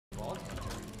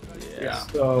Yeah.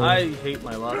 So I hate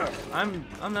my luck. I'm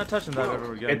not touching that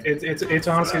ever again. it's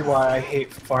honestly why I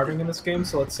hate farming in this game.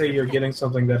 So let's say you're getting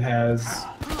something that has.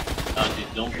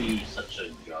 Dude, don't be such a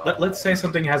job. Let's say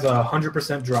something has a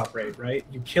 100% drop rate, right?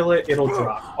 You kill it, it'll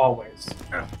drop always.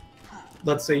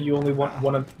 Let's say you only want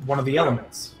one of the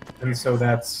elements, and so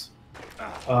that's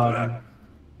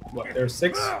what? There's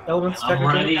 6 elements I'm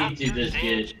technically. ready to just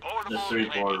get the 3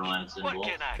 Borderlands symbol.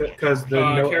 Because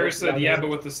the Kara said, yeah, but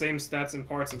with the same stats and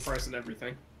parts and price and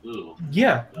everything. Ooh.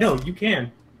 Yeah, no, you can.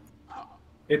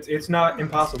 It's not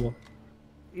impossible.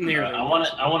 Nearly. I want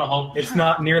to hope. It's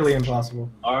not nearly impossible.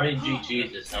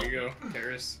 RNG is There you go,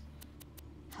 Karis.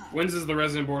 Wins is the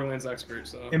resident Borderlands expert,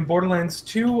 so. In Borderlands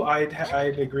 2,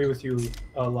 I'd agree with you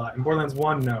a lot. In Borderlands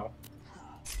 1, no.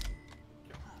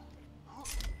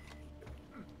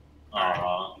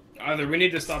 Either we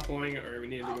need to stop playing or we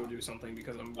need to go do something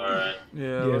because I'm bored. Alright.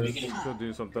 Yeah, let's go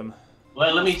do something.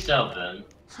 Well, let me sell then.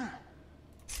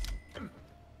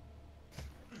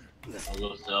 I'll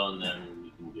go sell and then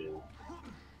we can do.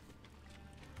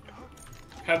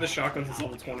 Have the shotgun since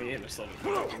level 28 and it's level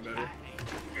 20 better.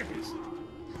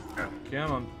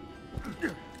 Come on.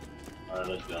 Alright,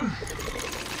 let's go.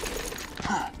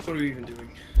 What are we even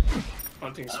doing?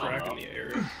 Hunting scrap in the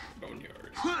area. Boneyard.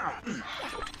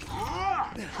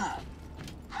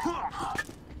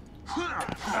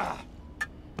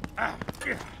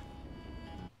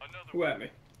 Who at me?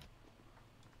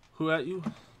 Who at you?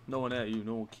 No one at you.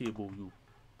 No one care about you.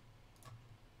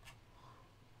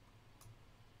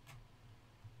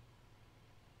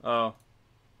 Oh.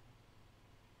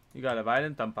 You got a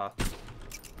violent thumper.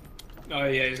 Oh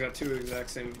yeah, he's got 2 exact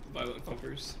same violent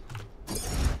thumpers.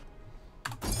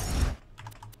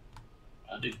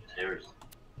 I'll do terrorist.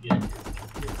 Yeah.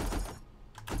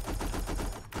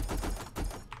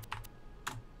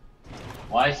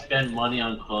 Why spend money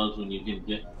on clothes when you can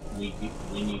get when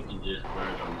you can just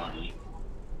burn the money?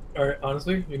 Alright,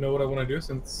 honestly, you know what I want to do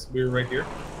since we were right here?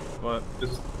 What?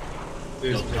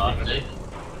 Toxic?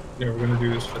 Yeah, we're gonna do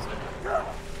this just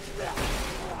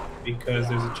because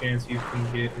there's a chance you can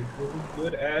get a really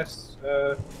good ass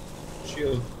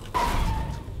shield.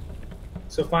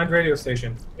 So find radio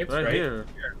station. It's right here.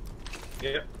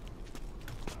 Yep.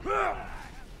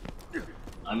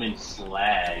 I'm in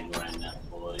slag right now,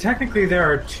 boy. Technically, there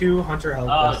are 2 hunter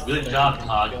helicopters. Oh, good job,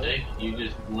 Toxic. You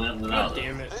just went without. God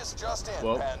damn it. This just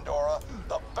in, Pandora.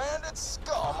 The bandit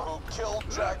scum who killed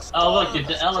Jack's Oh, look, it's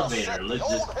an elevator. Let's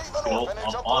just go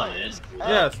up on it.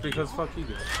 Yes, because fuck you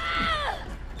guys.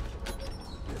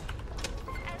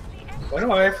 Why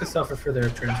do I have to suffer for their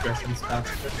transgressions,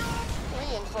 Toxic?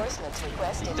 Reinforcements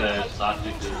requested. Because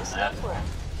Toxic is an asshole.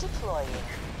 Deploying.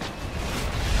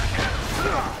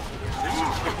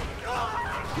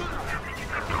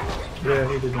 Yeah,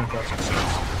 he did not drop.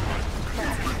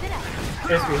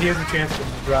 Basically, he has a chance to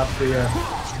drop the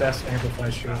best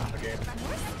amplified shield in the game.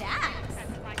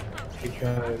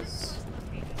 Because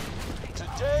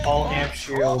all amp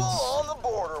shields. On the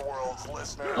border worlds,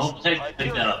 listeners. Don't take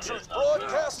that up.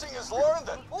 Broadcasting has learned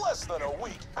that less than a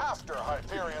week after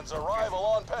Hyperion's arrival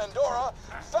on Pandora,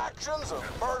 factions of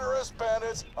murderous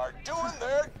bandits are doing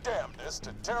their damnedest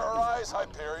to terrorize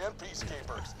Hyperion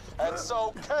peacekeepers and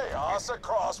sow chaos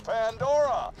across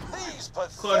Pandora. These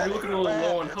pathetic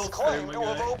bandits claim to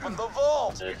have opened the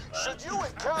vault. Should you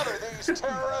encounter these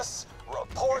terrorists,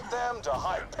 report them to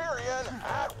Hyperion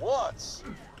at once.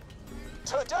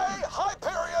 Today,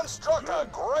 Hyperion struck a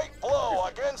great blow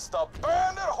against the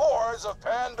bandit horrors of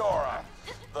Pandora.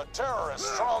 The terrorist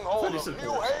stronghold of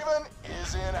New Haven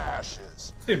is in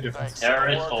ashes. Thanks to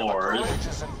the work of a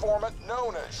courageous informant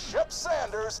known as Shep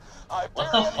Sanders,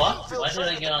 Hyperion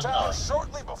infiltrated the town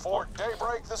shortly before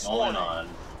daybreak this morning.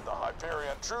 The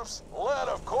Hyperion troops, led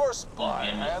of course by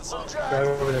Handsome Jack,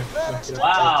 managed to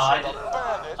Wow,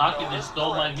 Toxic just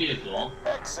stole my vehicle.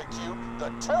 Execute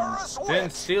the terrorist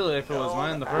Didn't steal it if it was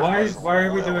mine in the first place. Why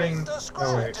are we doing?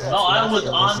 Oh wait. No, I was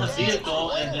on the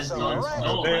vehicle and then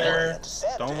stole it.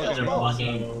 Don't look at You me.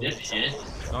 fucking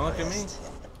dipshit. Don't look at me.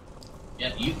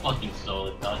 Yeah, you fucking stole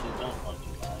it, Toxic. Don't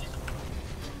fucking lie.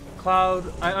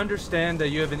 Cloud, I understand that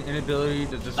you have an inability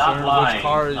to discern Stop lying, which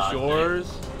car is Toxic.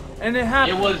 yours, and it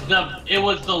happened. It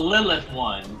was the Lilith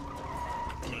one.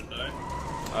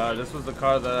 This was the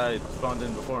car that I spawned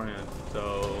in beforehand,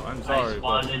 so I'm sorry. I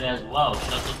spawned it as well.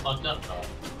 Shut the fuck up, though.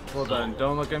 Well then,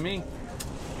 don't look at me.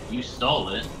 You stole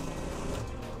it.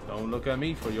 Don't look at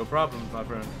me for your problems, my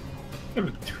friend.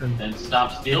 Then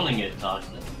stop stealing it,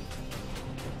 Toxic.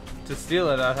 To steal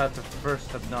it, I'd have to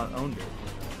first have not owned it.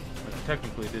 I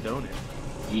technically did own it.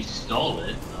 You stole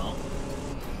it, no?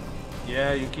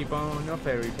 Yeah, you keep on your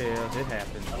fairy tale. It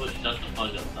happens. I would shut the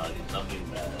fuck up, Toxic. Something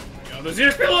bad. Oh, those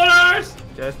ESP loaders!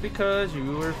 Just because you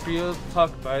were feel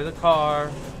tucked by the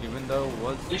car, even though it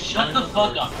was. Just shut the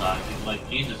fuck up, Toxic. Like,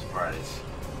 Jesus Christ.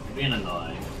 You're being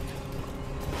annoying.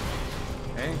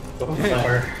 Hey.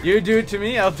 Sorry. You do it to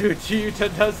me, I'll do it to you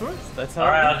 10 times worse. That's how.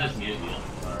 Alright, I'll just mute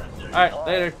you. Alright,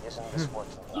 later.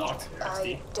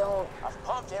 I don't. I've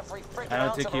pumped every freaking I don't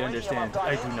ounce think of you iridium understand. I've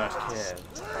I got do in not me. care.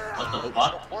 What the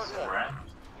fuck? Crap.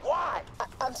 Why?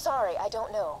 I'm sorry, I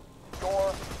don't know.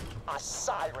 You're a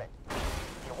siren.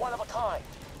 You're one of a kind.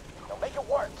 Now make it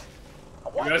work.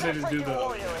 You guys need to do the.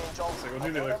 Warrior Angel. So go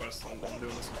do the other quest. I'm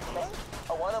doing this one.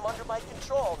 I want him under my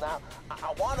control now.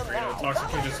 I want him You're now. gonna Toxic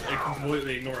can just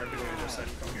completely ignore everything you just said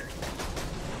and come here.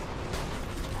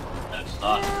 That's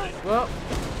Toxic. Well,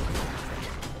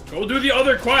 Go do the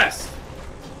other quest!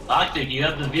 Toxic, you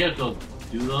have the vehicle.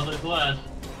 Do the other quest.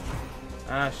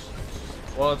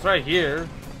 well, it's right here.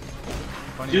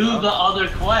 Funny Do enough. the other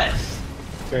quest.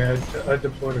 Okay, I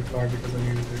deployed a car because I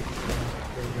needed to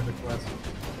go to the quest.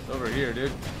 It's over here,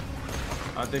 dude.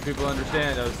 I don't think people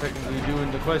understand. I was technically doing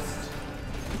the quest.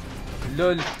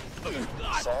 Lol.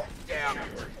 Sir,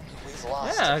 we've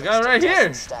lost Yeah, I got it right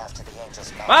here. staff to the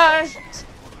Angel's Bye. malfunctions.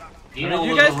 You I mean,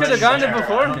 you guys could have gone there I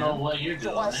beforehand. don't know what you're Your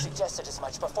doing. wife suggested as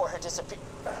much before her disappearance.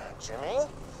 Jimmy,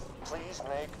 please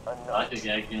make a note. Toxic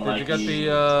acting Did like you get he's the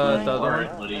other doing one?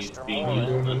 work, but he's being I'm doing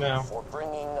it useless. now. For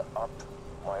bringing up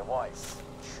my wife.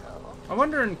 I'm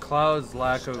wondering Cloud's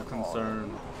lack of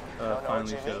concern No,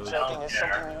 finally Jimmy, shows. joking is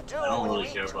something you do I don't when really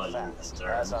you care eat about too your fast.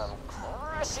 concerns. As I'm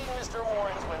crushing Mr.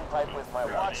 Warren's windpipe with my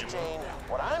watch chain,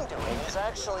 what I'm doing is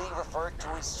actually referred to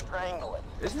as strangling.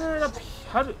 Isn't it up?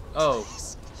 How do? Oh,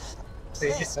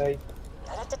 I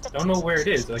don't know where it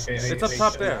is. Like, it's up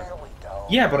top there. There we go.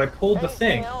 Yeah, but I pulled the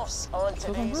thing, Anything else on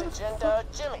today's agenda,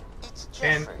 Jimmy? It's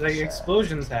and Jeffrey, like sir.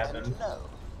 explosions happened, No.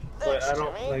 but I Thanks,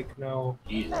 don't Jimmy. like know.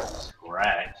 Jesus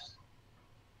Christ.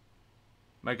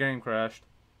 My game crashed.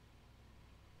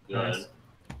 Good. Nice.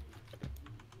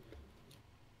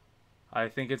 I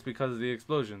think it's because of the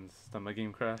explosions that my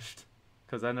game crashed.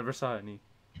 Because I never saw any.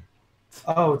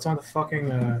 Oh, it's on the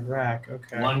fucking rack.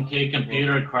 Okay. 1K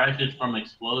computer crashes from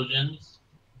explosions.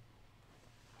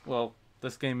 Well,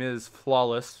 this game is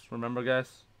flawless. Remember,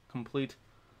 guys? Complete.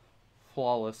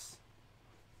 Flawless.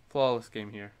 Flawless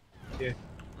game here. Yeah.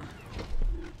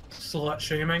 Slut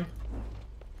shaming.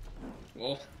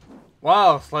 Well,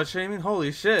 Wow, slut shaming?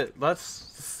 Holy shit. That's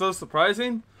so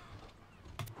surprising.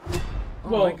 Oh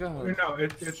Well, my god. no,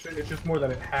 it's just more that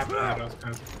it happened that I was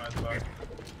kind of surprised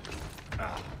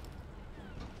about.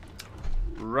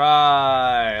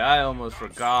 Right. I almost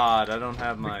forgot. I don't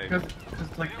have my... Because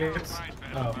like it's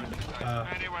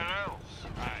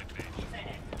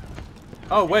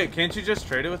Oh, wait. Can't you just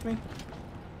trade it with me?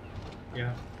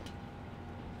 yeah.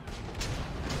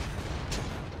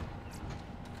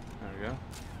 There we go.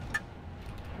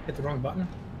 Hit the wrong button.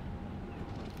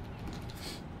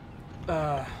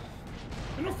 there's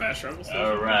no fast travel station.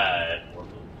 Alright.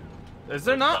 Is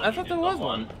there not? I thought there was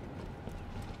one.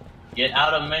 Get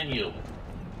out of menu.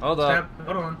 Hold up. Snap.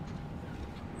 Hold on.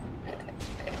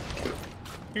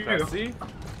 Here you go. See?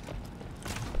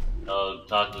 Oh,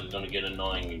 Toxic is gonna get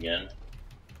annoying again.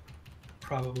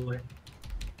 Probably.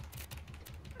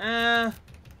 Alright.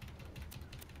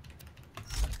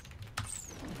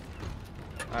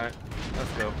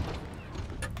 Let's go.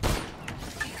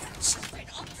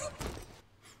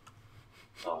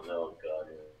 Oh no, God.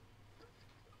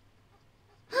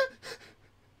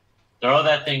 Throw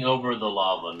that thing over the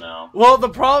lava now. Well, the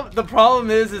problem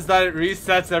is that it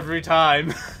resets every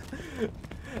time.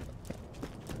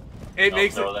 It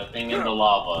makes Throw it. that thing in the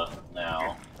lava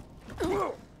now.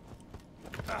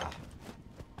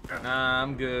 Nah,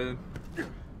 I'm good.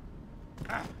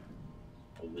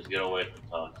 Just get away from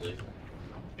Toxic.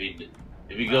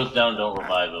 If he goes down, don't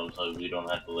revive him so we don't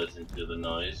have to listen to the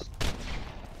noise.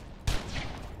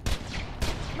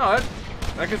 No,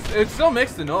 it still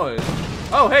makes the noise.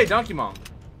 Oh, hey, Donkey Mom.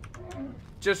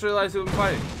 Just realized who I'm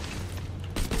fighting.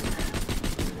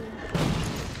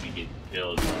 We get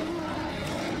killed.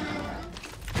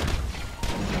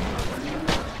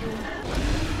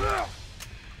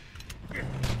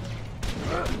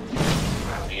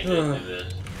 We can just do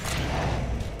this.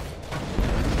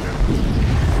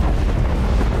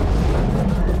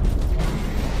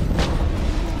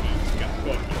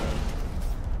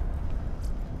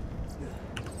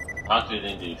 Toxic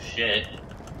didn't do shit.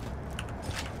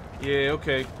 Yeah,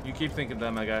 okay. You keep thinking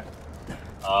that, my guy.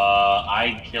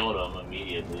 I killed him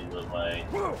immediately with my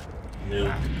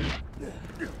nuke.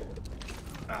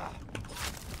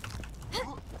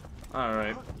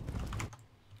 Alright.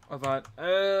 I thought,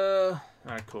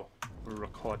 alright, cool. We're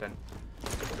recording.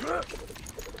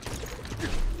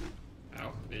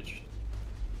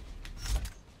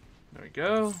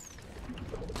 go.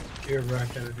 Here, Rack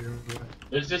had to do it.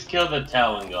 Let's just kill the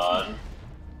Talon God.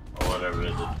 Or whatever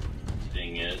the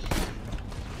thing is.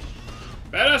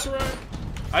 Badass Rack!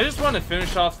 I just want to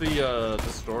finish off the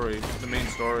story, the main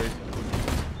story.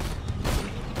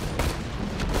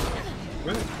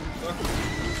 Really?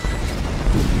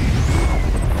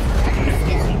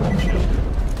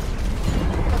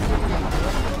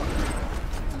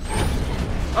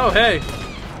 Oh, hey!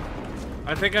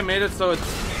 I think I made it so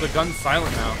it's the gun's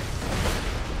silent now.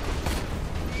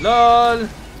 LOL!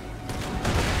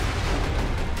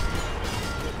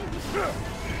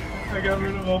 I got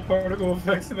rid of all particle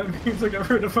effects, and that means I got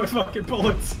rid of my fucking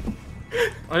bullets.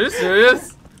 Are you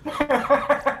serious?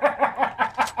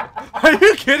 Are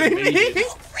you kidding me?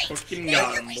 Fucking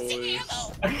got him, boys.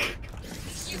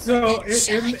 So, in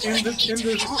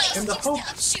the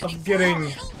hope of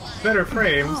getting better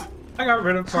frames, I got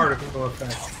rid of particle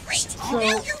effects. So,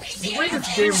 the way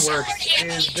this game works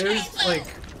is there's like,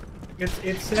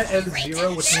 it's set as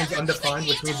 0, which means undefined,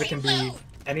 which means it can be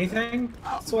anything.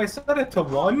 So I set it to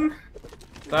 1.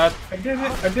 That I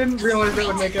didn't realize it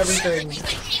would make everything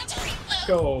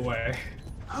go away.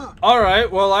 Alright,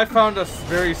 well I found a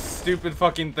very stupid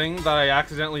fucking thing that I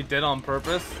accidentally did on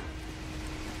purpose.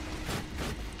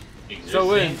 So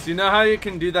Wins, you know how you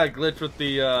can do that glitch with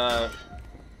the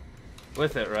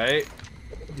with it, right?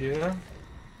 Yeah.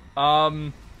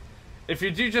 If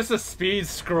you do just a speed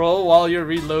scroll while you're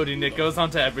reloading, it goes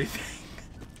onto everything.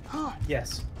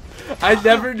 Yes. I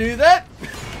never knew that.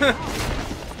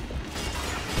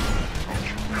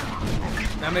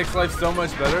 That makes life so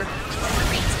much better.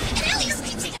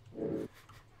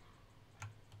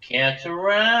 Catch a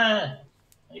ride.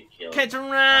 Catch a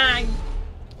ride.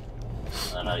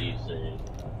 That's not how you say it.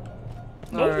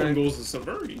 No one goes to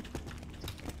Saverni.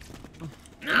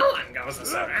 No one goes to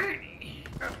Saverni.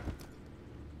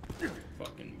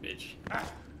 Fucking bitch.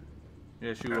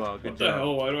 Yes, you good What job. the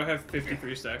hell? Why do I have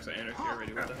 53 stacks of anarchy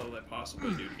already? What the hell did I possibly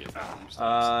do to get 53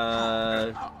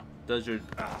 stacks? Does your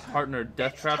partner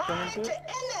death trap them into it?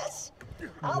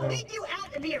 I'll meet you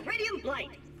out in the Iridium light.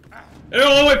 They're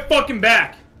all the way fucking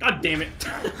back! God damn it.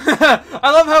 I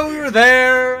love how we were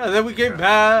there, and then we came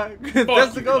back.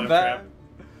 Just to go back.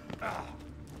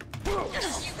 I'll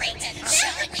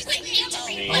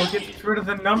get rid of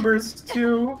the numbers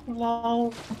too.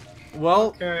 Lol. Well,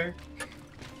 Okay.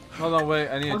 hold on, wait.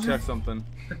 I need to check something.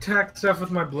 Attack stuff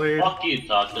with my blade. Fuck you,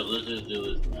 Toxic. Let's just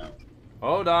do this now.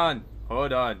 Hold on.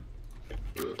 Hold on.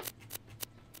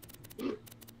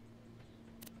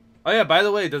 Oh yeah, by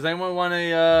the way, does anyone want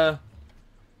a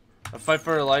fight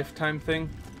for a lifetime thing?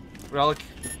 Relic?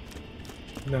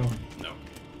 No. No.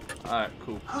 Alright,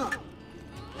 cool.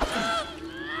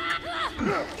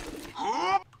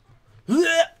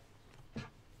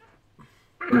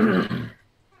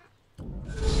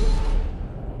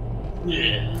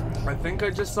 Yeah. I think I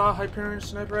just saw a Hyperion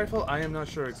sniper rifle. I am not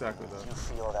sure exactly though. You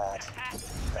feel that?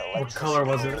 What color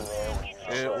was it?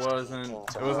 It wasn't.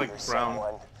 It was like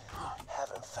brown.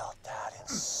 Haven't felt that in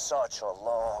such a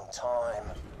long time.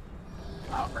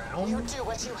 You do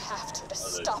what you have to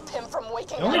stop him from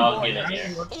waking The only up. I'll get in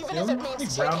here. Even if it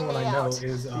means brown taking one me I know out.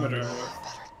 is Better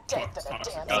dead than a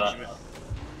Shut damn. up.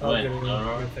 I'll Wait, get it. no,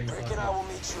 no. Good things Rick like and I that. will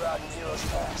meet you out in Heroes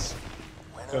Pass.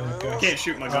 Go ahead, go I ahead. can't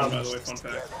shoot my gun, by the way, fun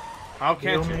fact. How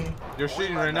can't Heal you? me. You're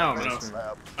shooting right now, I know.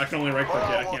 mister. I can only right click it,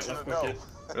 I can't left click it.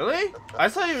 Really? I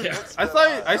saw you. Yeah. I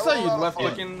saw you left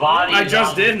clicking. Body I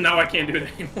just down. did, and now I can't do it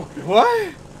anymore.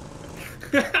 What?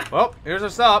 Well, here's our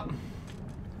stop.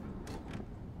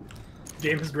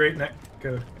 Game is great net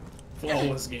code.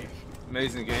 Flawless game.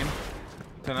 Amazing game.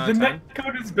 10 out The of 10. net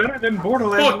code is better than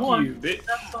Borderlands Fuck 1. you, bitch.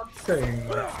 That's not saying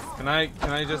much. Can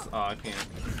I just? Oh, I can't.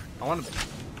 I want to.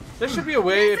 There should be a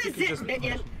way if you could just.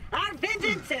 Minion. Our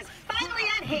vengeance is finally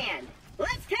at hand.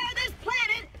 Let's tear this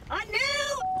planet a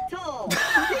new toll.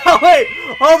 Oh wait!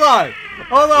 Hold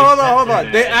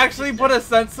on! They actually put a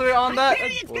sensor on that?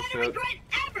 That's Hyperion's gonna bullshit. regret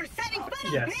ever setting foot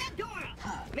on Yes. Pandora.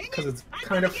 Because it's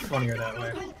kind of funnier that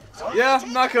way. Yeah,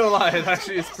 I'm not gonna lie. It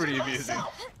actually is pretty amusing.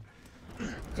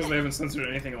 Because they haven't censored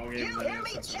anything all game, You and then hear they me,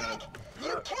 censored Jack? that.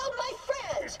 You killed my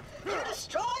friends. You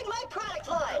destroyed my product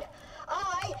line.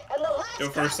 I am the last. The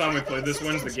first time we played this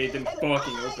one, the gate didn't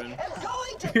fucking open. I'm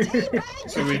going to teabag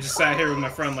So we just sat here with my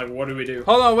friend like, what do we do?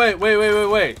 Hold on,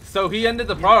 wait. So he ended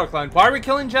the product line. Why are we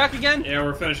killing Jack again? Yeah,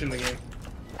 we're finishing the game.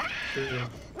 Minion!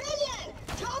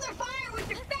 Draw their fire with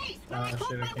your face while I shit,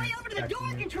 close I my way can't over to the attack door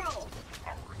you. control.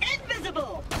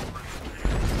 Invisible!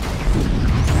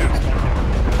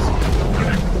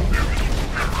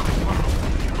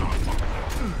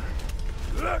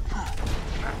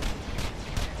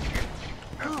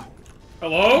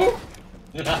 Hello?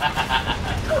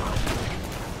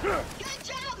 Good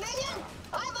job, minion!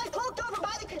 I'm like cloaked over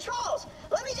by the controls.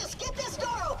 Let me just get this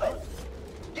door open.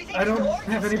 I don't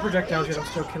have any projectiles yet. I'm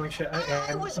still killing shit. I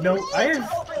have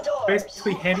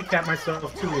basically handicapped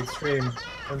myself to the extreme.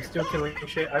 I'm still killing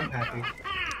shit. I'm happy.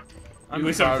 You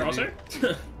least have a crosshair?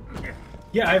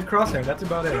 Yeah, I have crosshair. That's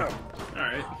about it.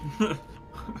 Alright.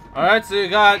 Alright, so you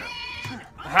got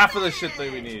half of the shit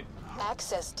that we need.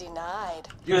 Access denied.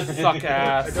 You suck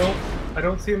ass. I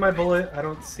don't see my bullet. I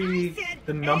don't see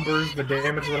the numbers, the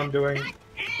damage that I'm doing.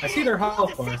 I see their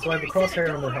health bar, so I have a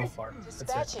crosshair on their health bar. That's it.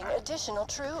 Dispatching additional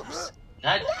troops.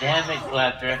 God damn it,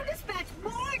 Claptrap. Dispatch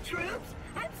more troops.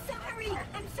 I'm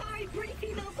sorry, pretty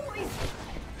female voice.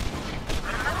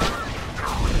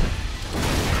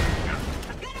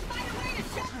 I'm gonna find a way to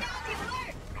shut down the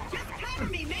alert. Just cover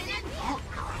me, minion.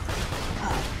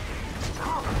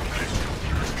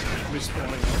 At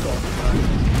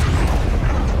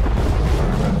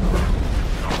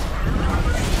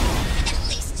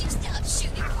least you stopped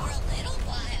shooting for a little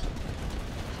while.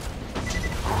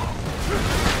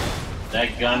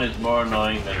 That gun is more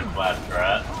annoying than a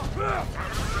Claptrap. I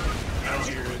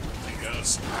hear it, I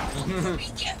guess.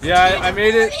 Yeah, I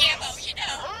made it.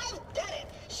 I've done it.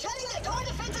 Shutting the door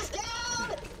defenses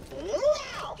down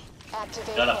now.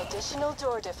 Activating additional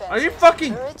door defenses. Are you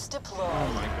fucking? Turrets deployed. Oh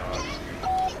my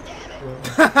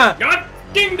God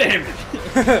dang damn it!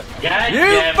 God You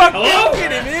damn it. fucking Hello?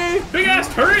 kidding me? Big ass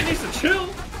turret needs to chill.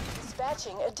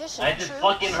 Dispatching additional I just troops.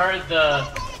 fucking heard the...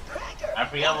 I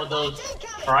forgot what those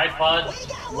tripods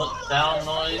sound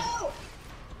noise.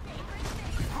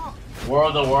 War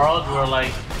of the Worlds, where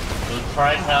like those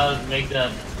tripods make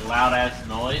that loud ass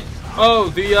noise. Oh,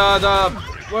 the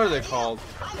what are they called?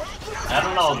 I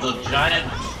don't know, the giant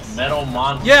metal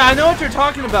monster. Yeah, I know what you're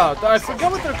talking about. I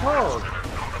forget what they're called.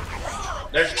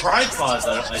 There's tripods,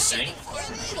 I think. I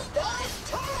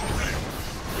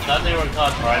thought they were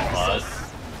called tripods.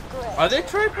 Are they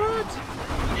tripods?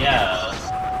 Yeah.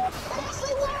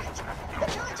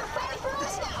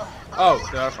 Oh,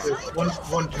 they are.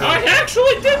 One turret. I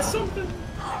actually did something.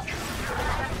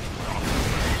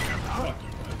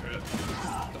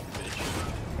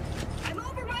 I'm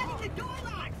overriding the door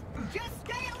locks. Just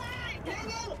stay alive,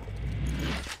 minion.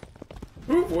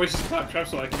 Who voices Claptrap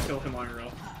so I can kill him IRL?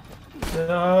 I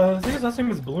think his last name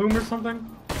was Bloom or something.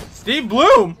 Steve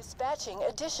Bloom? Dispatching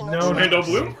additional No, troops. Randall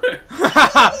Bloom?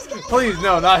 Please,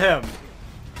 no, not him.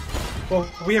 Well,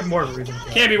 we have more reasons.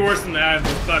 Can't be worse than that.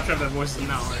 Claptrap that voice is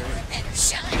now, right? Better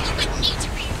shot, you wouldn't need to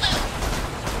reload.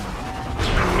 I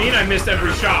mean, I missed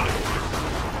every shot.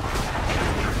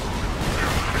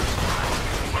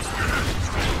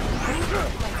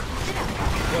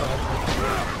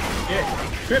 Yeah,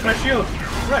 crit my shield.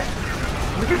 Right.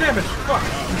 Look at damage. Fuck.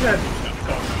 I'm dead.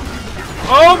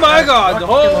 Oh my god,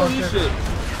 holy shit.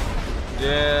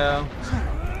 Yeah.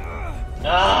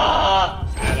 Ah!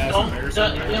 Badass Don't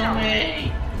embarrassing, kill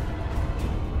me!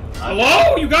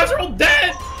 Hello? You guys are all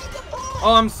dead!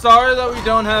 Oh, I'm sorry that we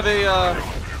don't have a,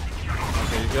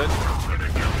 Okay, you good?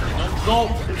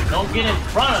 Don't get in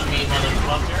front of me,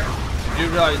 motherfucker. You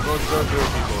realize both those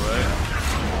people, right?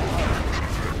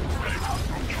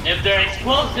 If they're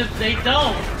explosives, they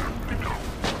don't.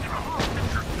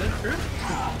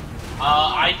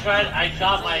 I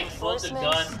shot my explosive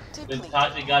gun when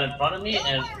Toxic got in front of me,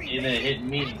 and it hit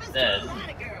me instead.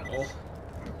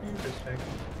 Interesting.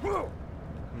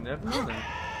 Never knew that.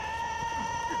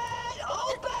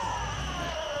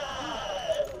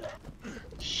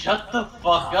 Shut the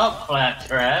fuck up,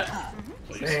 Claptrap.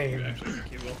 Please, Same. you actually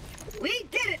think you will. We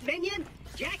did it, minion.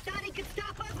 Jack thought he could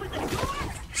stop us with a door.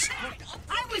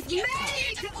 I was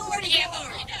made to overdo.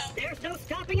 There's no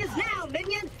stopping us now,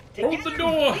 minion. Hold the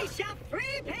door. We shall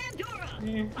free Pandora.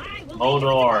 I will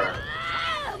Hodor.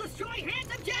 I'll destroy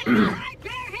handsome Jack with my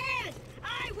bare hands.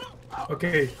 I will.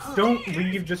 Okay, don't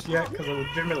leave just yet because I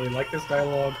legitimately like this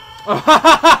dialogue.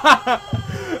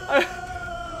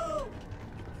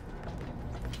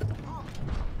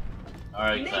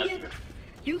 Alright, Minion, Claptrap.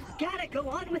 you've gotta go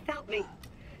on without me.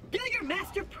 Do your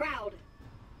master proud.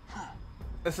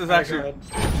 This is actually...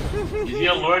 Is he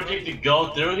allergic to go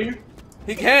through here?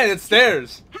 He can, it's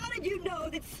stairs. How did you know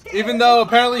that stairs Even though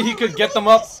apparently he could get them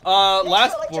up,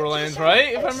 last Borderlands,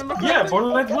 right? If I remember correctly. Yeah,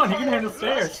 Borderlands 1, he can handle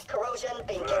stairs. corrosion,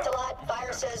 being kicked a lot,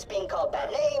 viruses, being called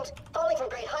bad names, falling from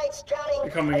great heights, drowning,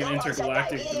 Becoming an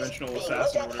intergalactic dimensional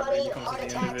assassin, whatever he becomes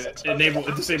at the end of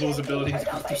it. Disable his ability to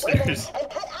go up the stairs.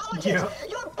 Yeah.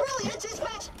 Your brilliance is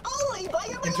matched only by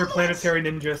your Interplanetary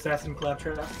ninja assassin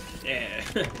Claptrap. Yeah.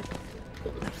 At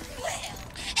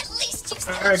least you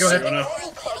stopped Alright, go ahead. Fair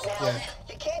very close now. Yeah.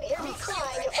 You can't hear me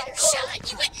crying if I better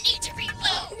shot, you wouldn't need to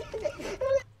reload.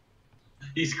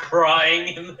 He's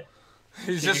crying.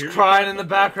 He's just crying in the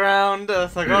background.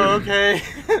 It's like, oh, okay.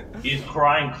 He's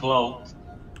crying close.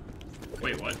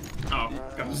 Wait, what? Oh,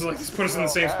 I was like, just put us in the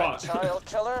same spot. Child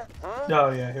killer? Oh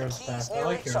yeah, Hero's Path. I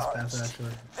like Hero's Path actually.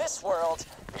 This world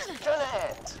is gonna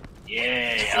end.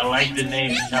 Yay, I like the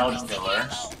name Child Killer.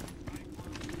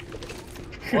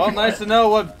 Well, nice to know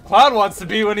what Cloud wants to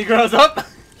be when he grows up.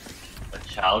 A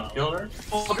child killer?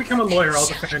 I'll become a lawyer. I'll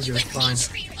defend you. It's fine.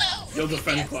 You'll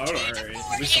defend Cloud? Alright.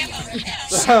 At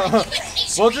least I'm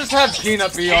We'll just have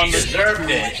Peanut be on He the. deserved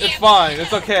it. It's fine.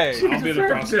 It's okay. I'll be the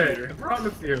prosecutor. I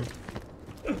promise you.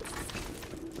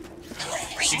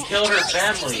 She killed her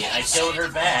family. I killed her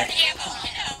back.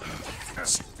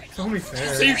 It's only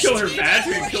fair. So you killed her badge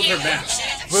or you killed her back?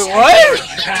 Wait,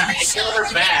 what? I killed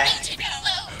her back.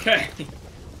 Okay.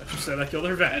 I just said I killed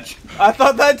her badge. I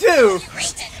thought that too.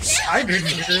 I didn't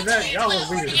hear that. Y'all were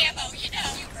weird.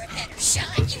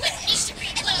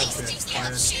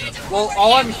 Well,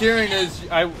 all I'm hearing is,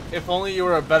 if only you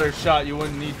were a better shot, you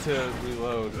wouldn't need to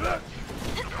reload.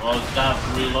 Well, stop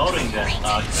reloading that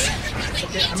Toxic.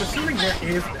 Okay, I'm assuming there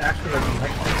is actually a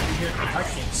electricity here. I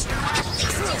can't see.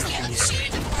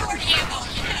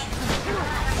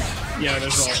 Yeah,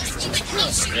 there's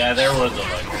all. Yeah, there was a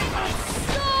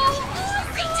electricity.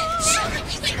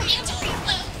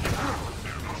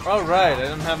 All right, I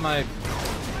don't have my.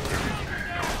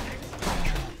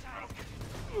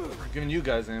 I'm giving you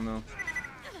guys ammo.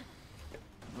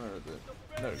 Where is it?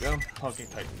 There we go. Talking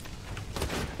Titan.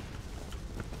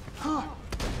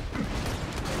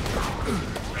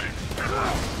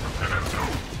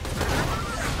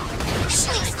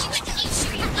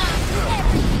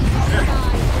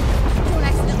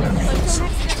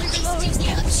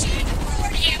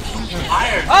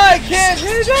 I can't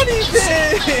hit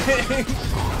anything!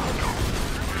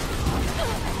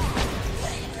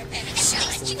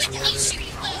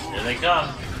 Here they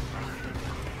come.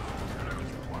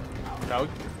 No.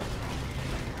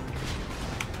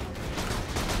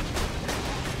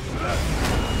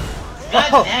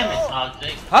 God damn it,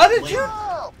 Toxic. How did you?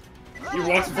 You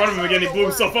walked in front of him again, he blew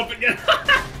himself up again.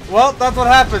 Well, that's what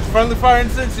happens. Friendly fire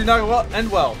incidents do not end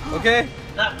well, okay?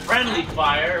 Not friendly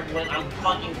fire when I'm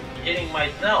fucking hitting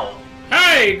myself.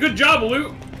 Hey, good job,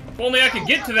 loot. If only I could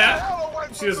get to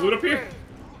that. See this loot up here?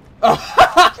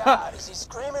 God, is he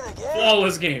screaming again?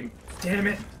 Flawless game. Damn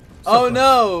it. Oh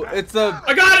no, it's a.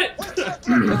 I got it! It's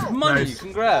money. Nice.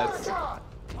 Congrats.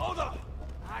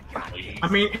 I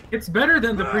mean, it's better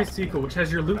than the pre-sequel, which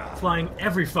has your loot flying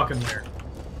every fucking where.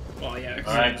 Well, yeah.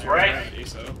 Alright, it's break. already,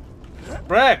 so.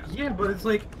 Break. Yeah, but it's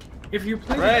like, if you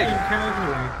play the Right. game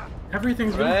casually,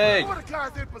 everything's Break. Oh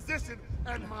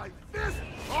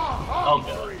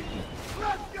god.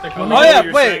 like, Oh, when Oh they- yeah,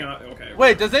 you're wait. saying, okay.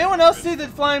 Wait, does anyone else see the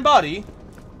flying body?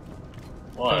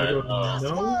 What?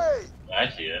 No? I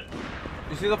see it.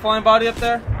 You see the flying body up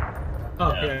there?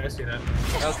 Oh, yeah, I see that.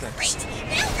 Okay.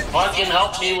 Fucking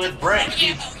help me with Brick.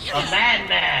 He's a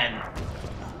madman.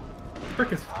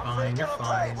 Frick is fine, you're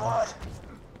fine.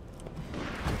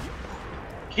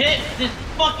 Get this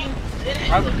fucking.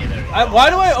 Why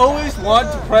do I always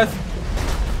want to press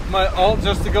my alt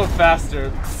just to go faster?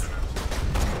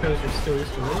 Because you're still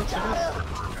used to bullets, I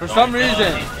guess? For some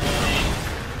reason.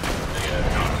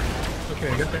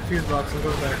 Okay, get that fuse box and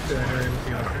go back to that area with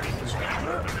the others.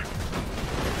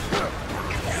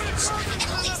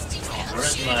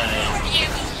 Where's my?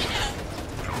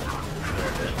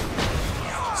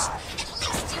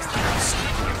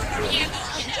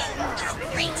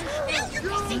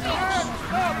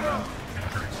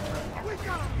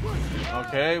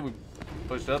 Okay, we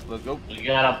pushed up. Let's go. We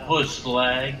gotta push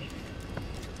slag.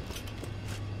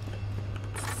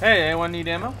 Hey, anyone need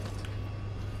ammo?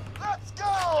 Let's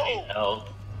go! Need help.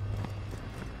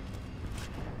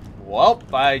 Well,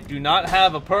 I do not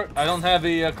have a perk. I don't have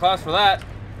a class for that.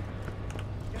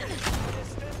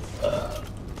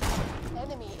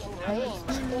 Enemy in range.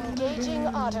 Engaging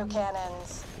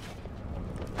autocannons.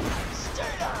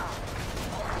 Stay down!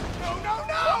 No, no,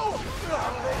 no!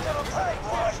 They never pay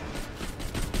one!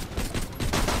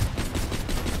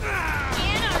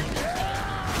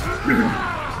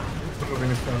 Moving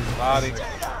this down. Body.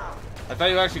 I thought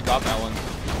you actually got that one.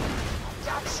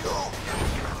 Got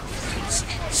you!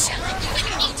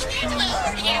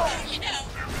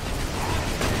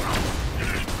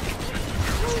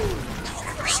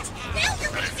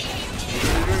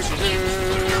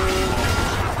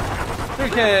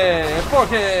 $3K, $4K.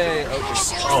 Okay.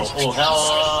 Oh, hell.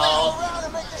 Around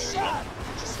and make the shot!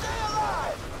 Just stay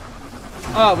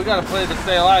alive! Oh, we gotta play the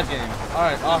Stay Alive game.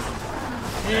 Alright, awesome.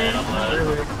 Man, I'm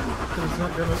Really? It's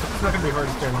not gonna be hard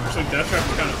to stay alive. So Death Trap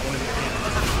is kind of one of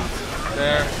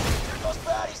There. Those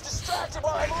baddies distracted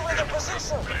while I move into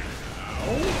position!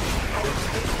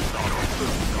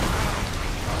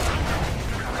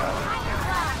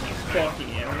 Fucking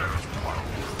hell.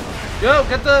 Yo,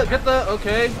 get the,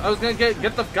 okay. I was gonna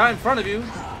get the guy in front of you.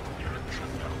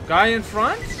 Guy in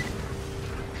front?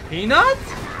 Peanut?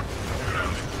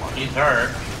 He's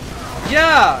hurt.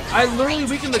 Yeah, I literally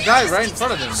weakened the guy right in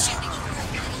front of him.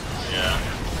 Yeah.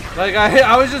 Like,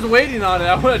 I was just waiting on it.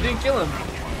 I didn't kill him.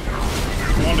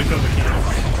 You want to kill the kid.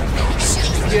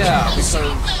 Yeah, because...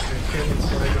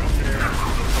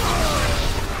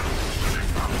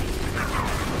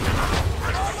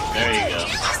 There you go.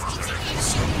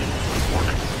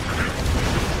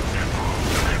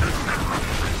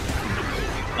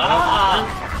 Ah!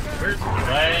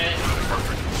 Wait.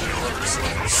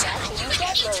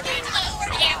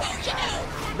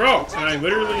 Bro, and I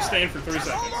literally stand for 3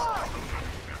 seconds.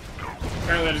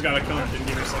 Apparently I just gotta kill him, didn't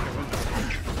give me a second window.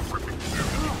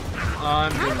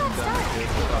 I'm getting done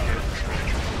with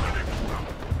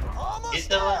Get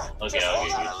the... Okay, I'll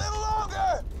get you.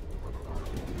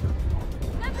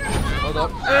 Hold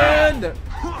up. And...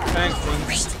 Thanks, Lynn.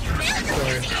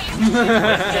 Sorry.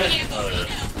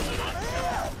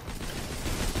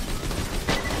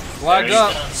 Flag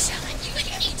up.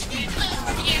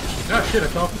 Ah, shit, I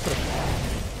fell off the cliff.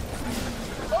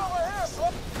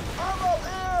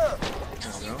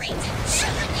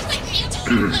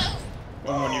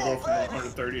 Well, when you go from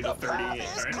 130 to 38,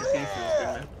 feels good,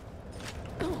 man.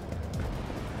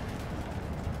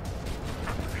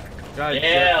 God,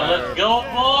 Yeah, let's go,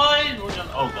 boys! We're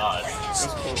gonna... Oh, God. That's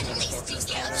close,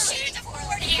 motherfucker.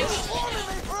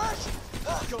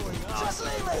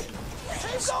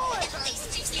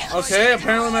 Okay,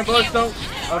 apparently my bullets don't...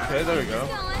 Okay, there we go.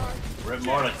 Rip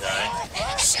Mordecai.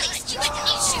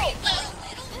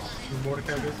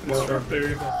 Mordecai gets Well, up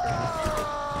there.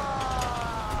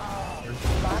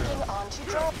 Locking onto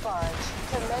drop barge.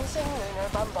 Commencing lunar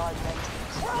bombardment.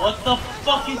 What the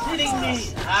fuck is hitting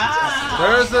me? Ah!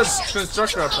 There's a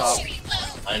constructor up top.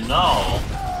 I know.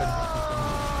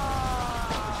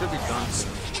 It should be done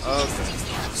soon. Okay.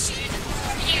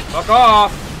 Fuck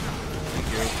off!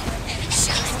 Thank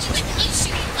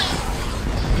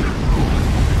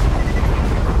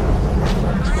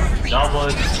you. Double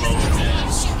explosion.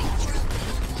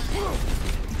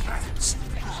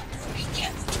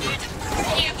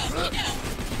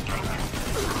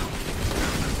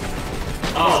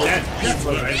 Oh, That's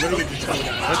what I literally just told you.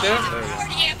 Right there? There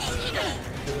we go.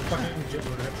 There's a fucking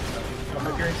jibber there. I'm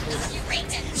not hearing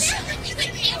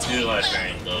two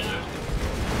Liberian soldiers.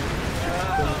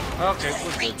 Okay,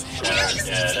 we're good.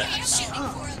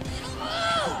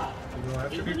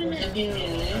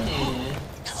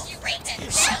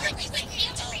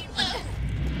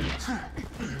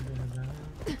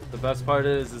 The best part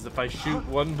is if I shoot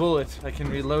one bullet, I can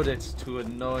reload it to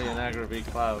annoy and aggravate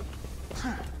Cloud.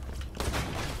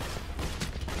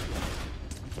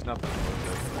 Nothing.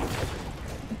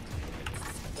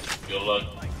 Good luck.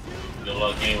 Good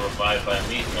luck getting revived by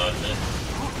me, Sergeant.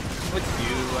 What's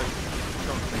you? I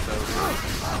don't think that was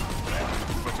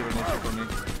much of an issue for me.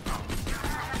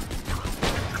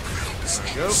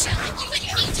 There we go.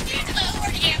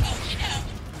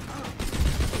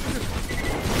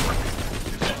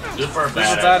 Super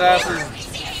badasses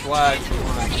flag. We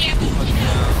want to put them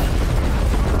down.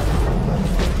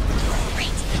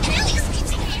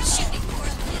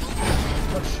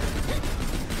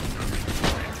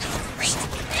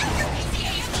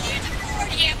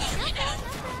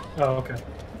 Oh, okay.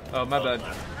 Oh, my bad.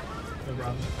 No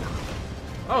problem.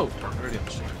 Oh, already.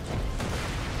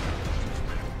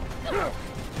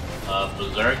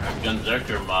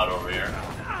 Gunzerker mod over here.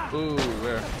 Ooh,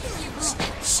 where?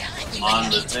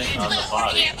 On the thing, on the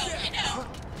body.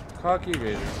 Cocky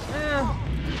Raider.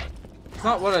 It's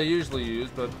not what I usually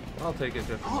use, but I'll take it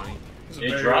just for money. It's a It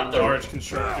very dropped the- large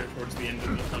constructor towards the end of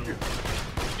the tunnel.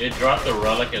 It dropped the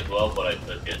relic as well, but I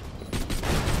took it.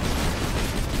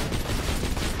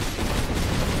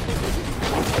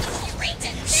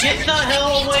 Get the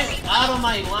hell away out of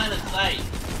my line of sight, you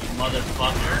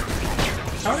motherfucker.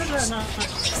 How did that not...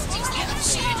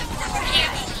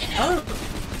 How...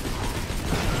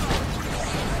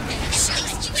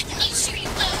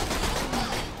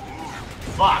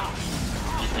 Fuck.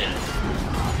 Just hit it.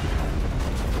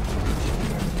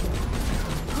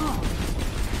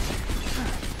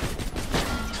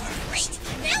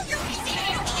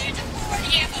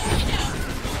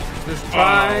 Just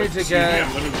try to excuse get... me,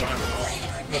 I'm literally behind the wall.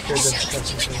 Okay,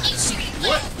 that's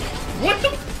What? What the?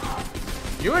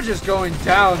 You were just going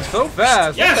down so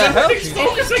fast. Yes, what the hell? everything's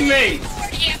focusing me!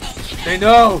 They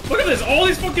know. Look at this, all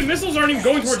these fucking missiles aren't even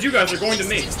going towards you guys, they're going to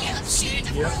me.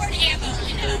 Yep.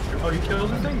 Oh, you killed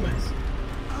the thing, nice.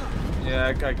 Yeah,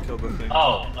 I killed the thing.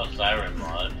 Oh, a siren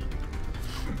mod.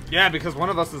 Yeah, because one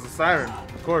of us is a siren.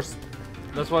 Of course.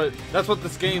 That's what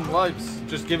this game likes.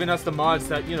 Just giving us the mods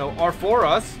that, you know, are for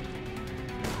us.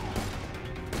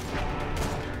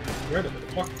 Where the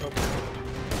fuck? Oh.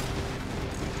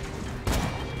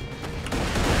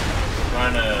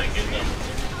 Trying to get them.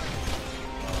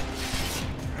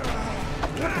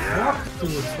 Fuck,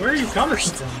 dude. Where are you coming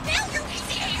from?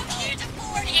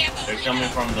 They're coming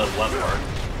from the left part.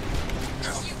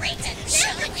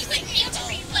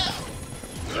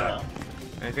 Yeah.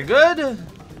 Anything good?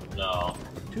 No.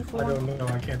 I don't know.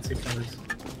 I can't see colors.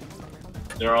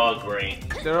 They're all green.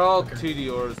 They're all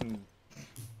TDOs and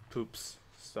poops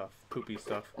stuff. Poopy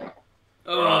stuff.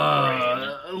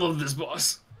 I love this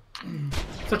boss.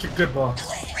 Such a good boss.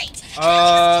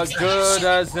 Good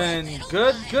as in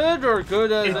good or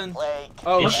good as in...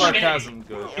 Oh, sarcasm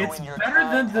good. It's better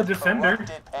than the Defender.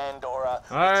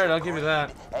 Alright, I'll give you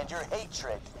that. And your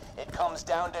hatred. It comes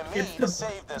down to me to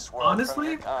save this world.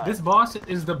 Honestly, this boss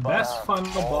is the best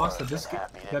final boss that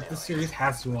this series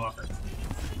has to offer.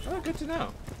 Oh, good to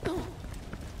know.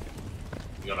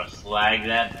 You're gonna slag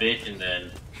that bitch and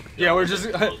then... Yeah, we're just...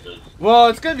 Well,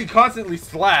 it's gonna be constantly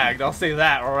slagged, I'll say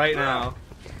that right now.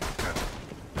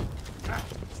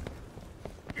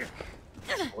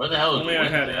 Where the hell is Only I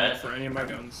had ammo that? for any of my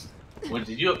guns. What,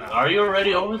 are you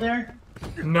already over there?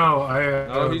 No,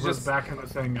 I he's was just back in the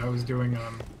thing. I was doing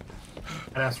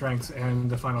S ranks and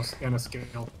the final and a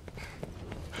scale.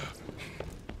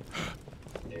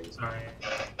 Sorry.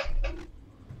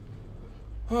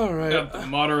 Alright. Got the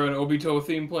Madara and Obito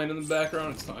theme playing in the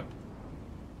background. It's time.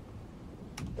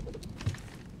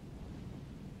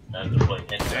 Time to play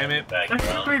Damn it.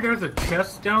 Technically, there's a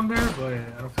chest down there, but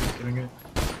I don't feel like getting it.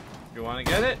 You want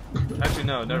to get it? Actually,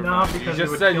 no, never No, mind. You because just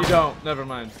it would said you kill don't. Never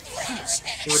mind.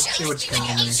 It would kill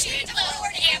me.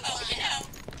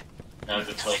 Time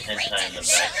to play hentai in the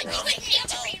background.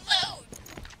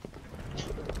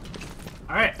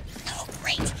 Alright.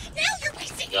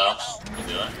 Go. You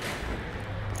do it.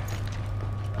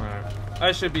 Alright.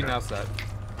 I should be now set.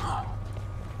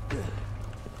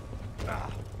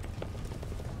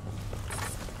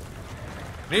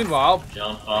 Meanwhile,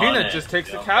 Jump on Peanut it. just takes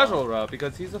the Jump casual on route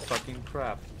because he's a fucking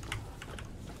crap.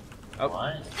 Oh.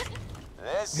 What?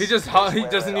 He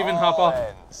doesn't even hop off.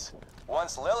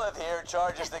 Once Lilith here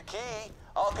charges the key,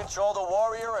 I'll control the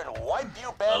warrior and wipe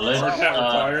you bandits Lilith, out.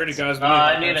 Not required. You guys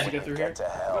I need need to get through here.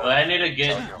 I need to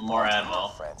get more ammo.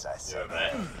 Friends, I say.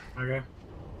 Okay.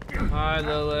 Hi,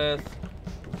 Lilith.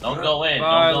 Don't go in.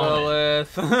 Bye, Don't go in.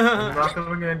 Lilith. Rock them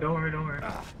again. Don't worry. Don't worry.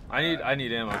 I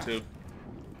need ammo too.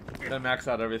 Then max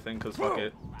out everything because fuck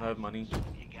it. I have money.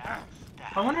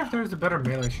 I wonder if there's a better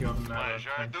melee shield than that. Pleasure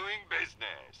doing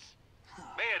business.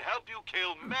 May it help you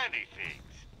kill many things.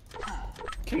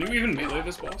 Can you even melee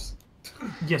this boss?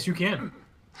 Yes, you can.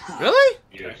 Really?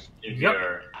 If Yep.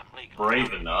 you're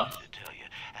brave enough.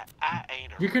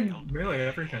 You can melee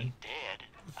everything.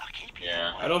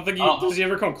 Yeah. I don't think he does. He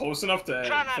ever come close enough to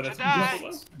for that to be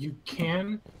useful? You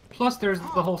can. Plus, there's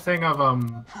the whole thing of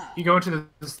you go into the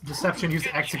deception, use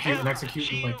execute, and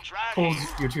execute like pulls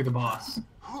you to the boss,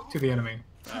 to the enemy.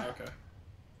 Ah, okay.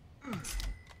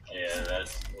 Yeah,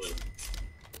 that's with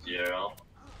 0.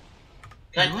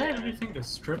 Do I have anything to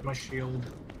strip my shield?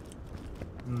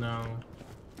 No.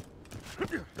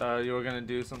 You were gonna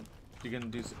do some. You're gonna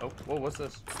do. Oh, whoa, what's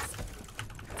this?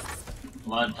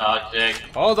 Come on, Toxic.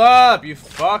 Hold up, you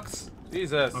fucks!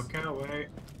 Jesus. Okay, wait.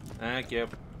 Thank you.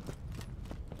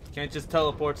 Can't just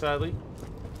teleport, sadly.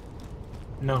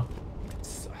 No.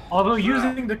 Although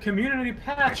using the community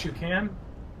patch, you can.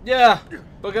 Yeah,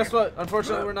 but guess what?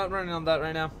 Unfortunately, we're not running on that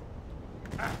right now.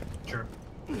 Sure.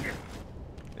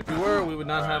 If we were, we would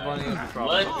not have any of the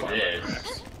problems. What's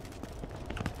this?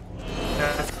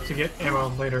 That's to get ammo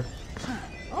later.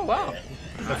 Oh wow.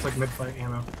 That's like mid-fight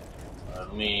ammo.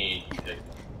 Let me check.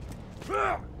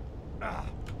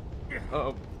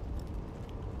 Uh-oh.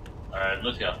 Alright,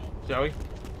 let's go. Shall we?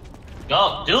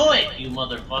 Go, do it, you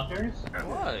motherfuckers!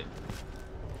 What?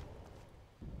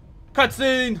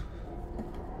 Cutscene!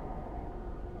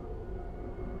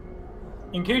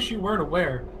 In case you weren't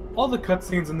aware, all the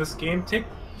cutscenes in this game take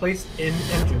place in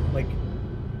engine. Like,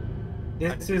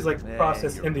 this is like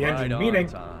processed in the engine,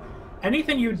 meaning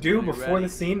anything you do before the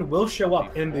scene will show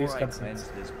up in these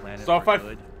cutscenes. So if I...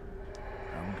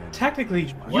 Technically,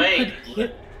 you Wait, could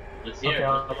hit... let's hear Okay, it.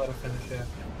 I'll let it finish, yeah.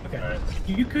 Okay. Alright.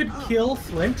 You could kill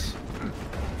Flint,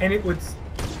 and it would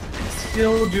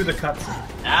still do the cutscene.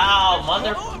 Ow,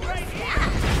 mother...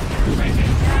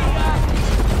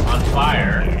 On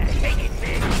fire.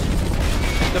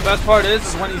 The best part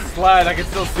is when he slide, I can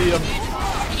still see him.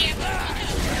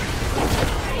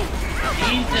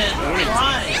 Jesus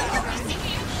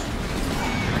Christ!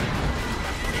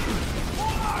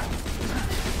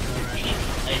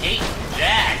 I hate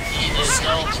Jack. He is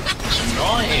so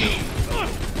annoying.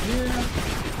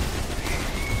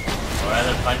 I'd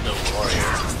rather fight the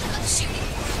warrior.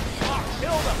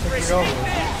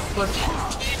 Plus,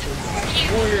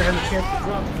 the warrior has a chance to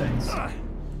drop things.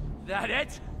 That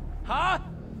it? Huh?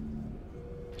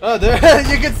 Oh, there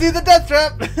you can see the death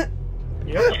trap.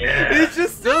 Yeah. He's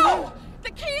just still. No! The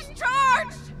key's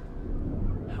charged!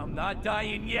 I'm not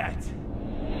dying yet.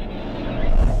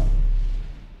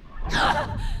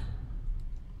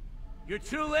 You're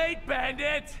too late,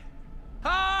 Bandit!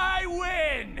 I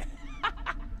win!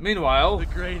 Meanwhile, The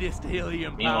greatest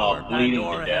helium Meanwhile, power bleeding to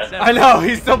Pandora death. has ever I know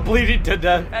he's still bleeding to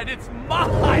death. and it's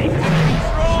mine to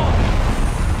control!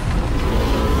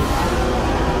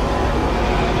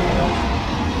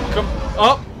 Come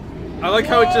up. I like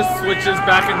how it just switches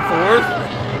back and forth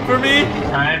for me.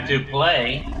 Time to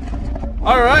play.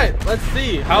 All right, let's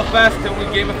see. How fast can we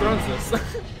Game of Thrones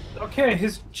this? Okay,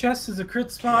 his chest is a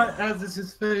crit spot, as is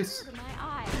his face.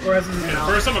 Or as is his The mouth.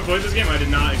 first time I played this game, I did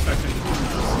not expect him to do this.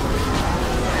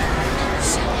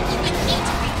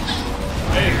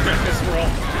 Hey, Chris, we're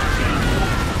all.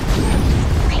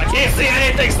 I can't see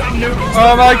anything. Stop nuking.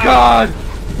 Oh my God!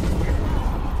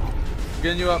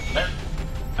 Getting you up.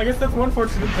 I guess that's one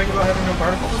fortunate thing about having no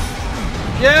particles.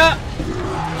 Yeah.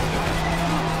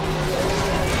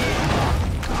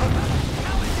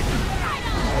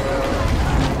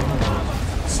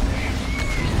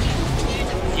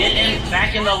 Get in,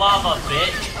 back in the lava,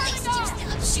 bitch.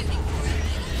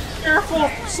 Careful!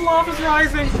 The lava's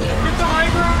rising! Get the high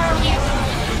ground!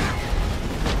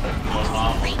 The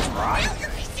lava's rising.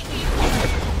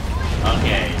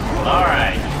 Okay,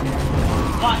 alright.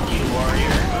 Fuck you,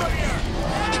 warrior.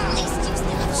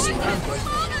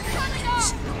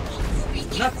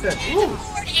 That's it. Ooh!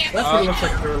 That's what it looks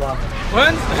like through lava.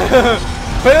 When?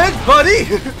 When, buddy?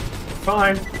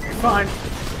 Fine. Fine.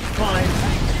 Fine.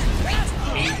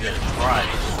 Jesus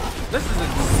Christ. This is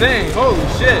insane. Holy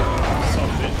shit. Son of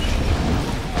a bitch.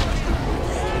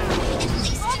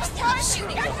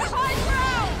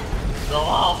 The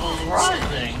lava's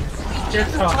rising.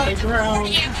 Get the high ground.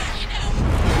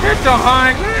 Get the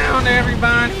high ground,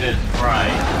 everybody. Jesus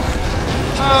Christ.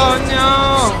 Oh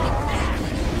no.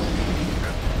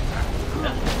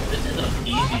 This is an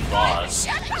easy boss.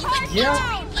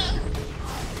 Yeah.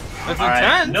 That's Alright,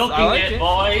 intense. milking I like it, it.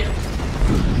 boys.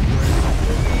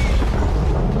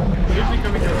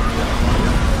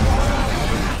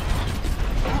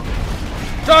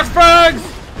 Josh frags!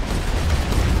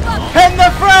 Hit the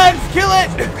frags! Kill it!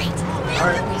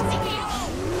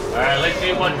 Alright, let's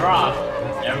see what drops.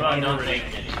 Everyone don't take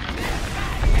any.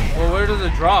 Well, where does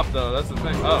it drop though? That's the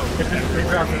thing. Oh. It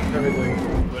drops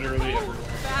everything. Literally everywhere.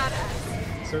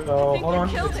 So, hold on.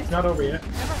 It's not over yet.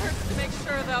 Never hurts to make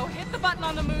sure, though. Hit the button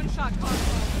on the moonshot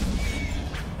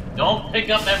console. Don't pick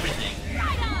up everything.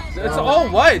 It's all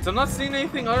white. I'm not seeing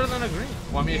anything other than a green.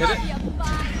 Want me to hit it?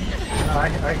 I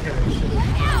hit it.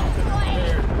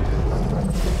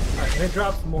 Alright, and it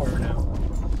drops more now.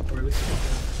 Or at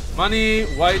least Money,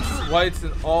 whites,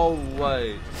 and all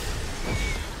white.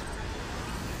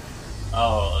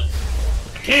 Oh.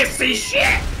 I can't see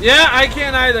shit! Yeah, I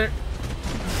can't either.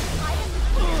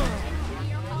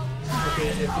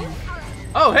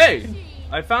 Oh, hey!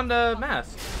 I found a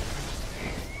mask.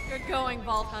 Good going,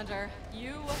 Vault Hunter.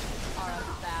 You are a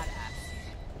badass.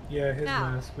 yeah, his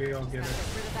Now, mask. We all get Get it.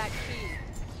 rid of that key.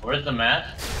 Where's the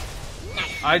mask?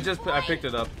 I picked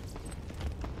it up.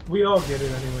 We all get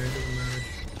it anyway. It doesn't matter.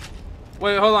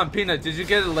 Wait, hold on, Peanut. Did you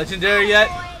get a legendary yet?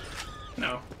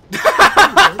 No.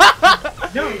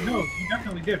 No, you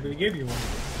definitely did. We gave you one.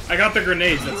 I got the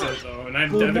grenades, that's it though. And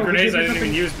Well, the no, we grenades gave I you didn't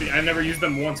even something- use. I never used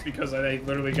them once because I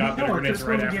literally got the grenades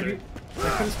right after. I could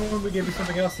have sworn we gave you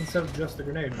something else instead of just the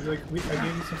grenade. I gave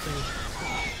you something.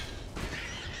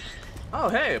 Oh,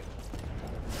 hey.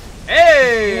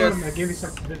 Hey! I gave you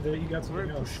something that you got something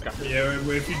else. Yeah,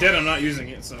 if you did, I'm not using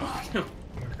it, so. Okay.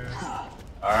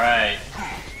 Alright.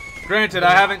 Granted,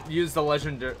 I haven't used the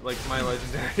legendary, like my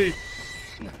legendary,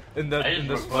 in I this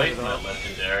just fight replaced at my all.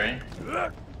 legendary.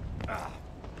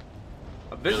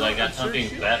 A Because I got something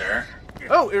better.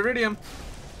 Oh, iridium.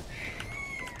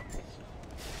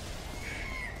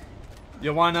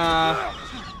 You wanna?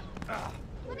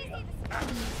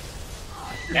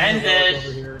 Bandits!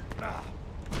 Over here.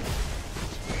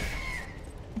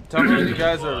 Tell me when you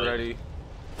guys are ready.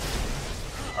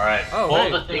 Alright, Oh, pull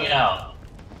hey. the thing out.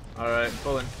 All right,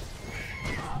 pulling.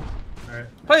 Alright.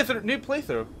 Playthrough, new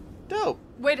playthrough. Dope.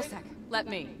 Wait a sec. Let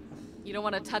me. You don't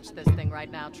want to touch this thing right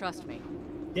now, trust me.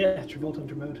 Yeah, Travolta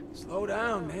Hunter mode. Slow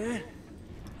down, man.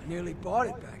 I nearly bought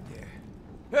it back there.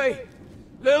 Hey,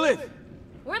 Lilith!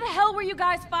 Where the hell were you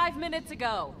guys 5 minutes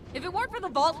ago? If it weren't for the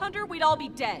Vault Hunter, we'd all be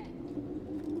dead.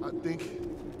 I think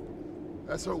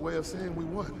that's her way of saying we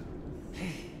won.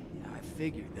 I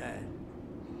figured that.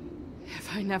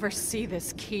 If I never see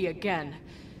this key again,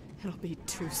 it'll be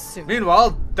too soon.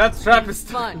 Meanwhile, Death Trap is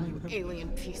fun, you alien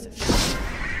piece of shit.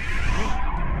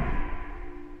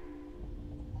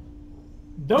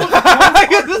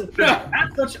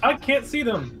 I can't see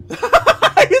them.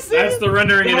 That's the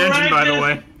rendering and engine, by the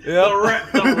way.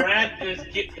 The rat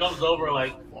just comes over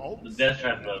like the Death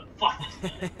Trap, but fuck.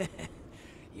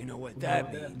 You know what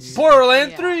that means.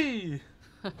 Borderlands 3!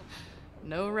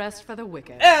 No rest for the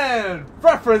wicked. And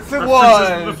reference to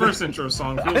one! The first intro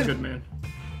song feels good, man.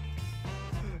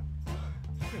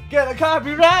 Get a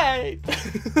copyright!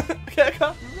 Get a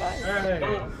copyright!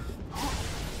 Alright.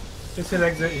 Just hit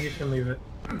exit, you can leave it.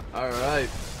 Alright.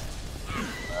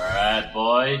 Alright,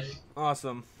 boys.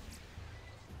 Awesome.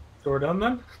 So we're done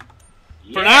then?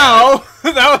 Yeah. For now!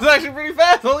 That was actually pretty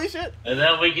fast, holy shit! And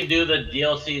then we can do the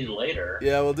DLC later.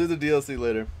 Yeah, we'll do the DLC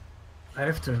later. I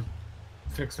have to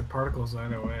fix the particles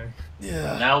anyway.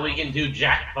 Yeah. Now we can do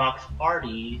Jackbox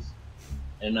parties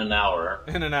in an hour.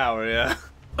 In an hour, yeah.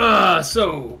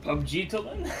 So, PUBG till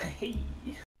then? Hey.